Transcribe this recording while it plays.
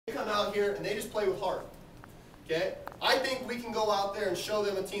out here and they just play with heart. Okay? I think we can go out there and show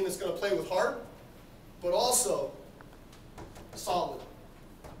them a team that's going to play with heart, but also solid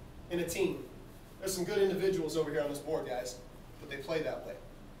in a team. There's some good individuals over here on this board, guys, but they play that way.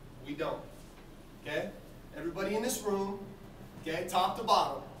 We don't. Okay? Everybody in this room, okay, top to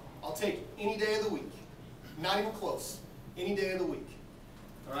bottom, I'll take it any day of the week. Not even close. Any day of the week.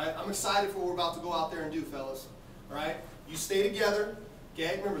 All right? I'm excited for what we're about to go out there and do, fellas. All right? You stay together.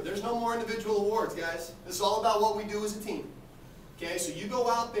 Okay? Remember, there's no more individual awards, guys. This is all about what we do as a team. Okay? So you go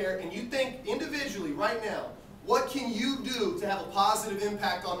out there and you think individually right now, what can you do to have a positive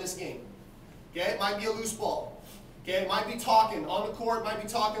impact on this game? Okay? It might be a loose ball. Okay? It might be talking on the court, it might be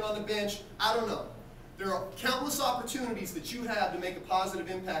talking on the bench. I don't know. There are countless opportunities that you have to make a positive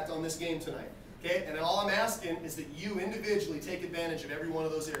impact on this game tonight. Okay? And all I'm asking is that you individually take advantage of every one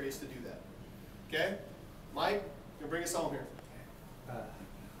of those areas to do that. Okay? Mike, you can bring us home here.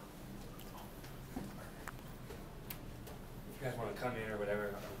 If you guys want to come in or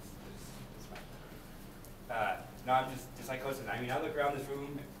whatever, it's fine. No, I'm just like Coach said. I mean, I look around this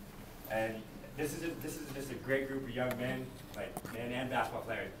room, and this is just a great group of young men, like men and basketball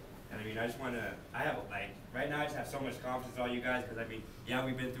players. And I mean, I just want to, right now I just have so much confidence in all you guys because I mean, yeah,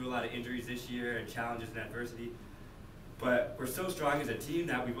 we've been through a lot of injuries this year and challenges and adversity, but we're so strong as a team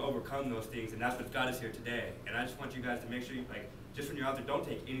that we've overcome those things, and that's what got us here today. And I just want you guys to make sure, just when you're out there, don't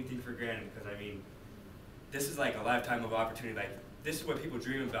take anything for granted because I mean, this is like a lifetime of opportunity. Like, this is what people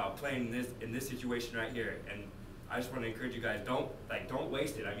dream about, playing in this situation right here. And I just want to encourage you guys, don't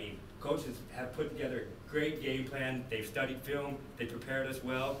waste it. I mean, coaches have put together a great game plan. They've studied film. They prepared us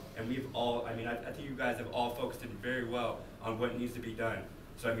well. And we've all, I think you guys have all focused in very well on what needs to be done.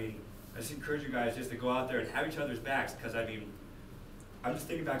 So, I mean, I just encourage you guys just to go out there and have each other's backs because, I mean, I'm just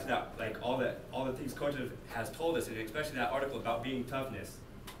thinking back to that, all the things Coach has told us, and especially that article about being toughness,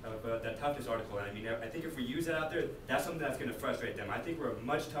 that toughness article. And I mean, I think if we use that out there, that's something that's going to frustrate them. I think we're a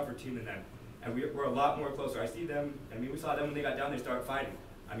much tougher team than them. And we're a lot more closer. I see them, I mean, we saw them when they got down, they started fighting.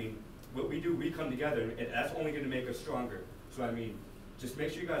 I mean, what we do, we come together, and that's only going to make us stronger. So, I mean, just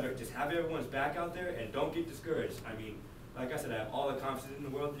make sure you guys just have everyone's back out there, and don't get discouraged. I mean, like I said, I have all the confidence in the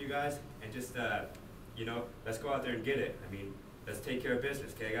world for you guys, and just, you know, let's go out there and get it. I mean, let's take care of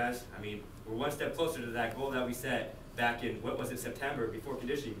business, okay, guys? I mean, we're one step closer to that goal that we set back in, what was it, September, before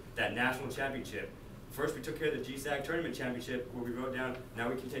conditioning, that national championship. First, we took care of the GSAC Tournament Championship, where we wrote down, now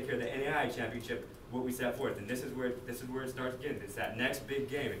we can take care of the NAIA Championship, what we set forth. And this is where it starts again. It's that next big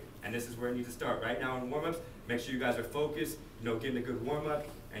game, and this is where it needs to start. Right now in warm-ups, make sure you guys are focused, you know, getting a good warm-up,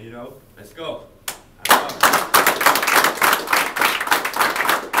 and, you know, let's go.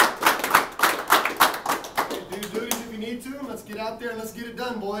 Do duties if you need to, and let's get out there and let's get it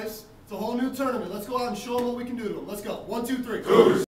done, boys. It's a whole new tournament. Let's go out and show them what we can do to them. Let's go. 1, 2, 3.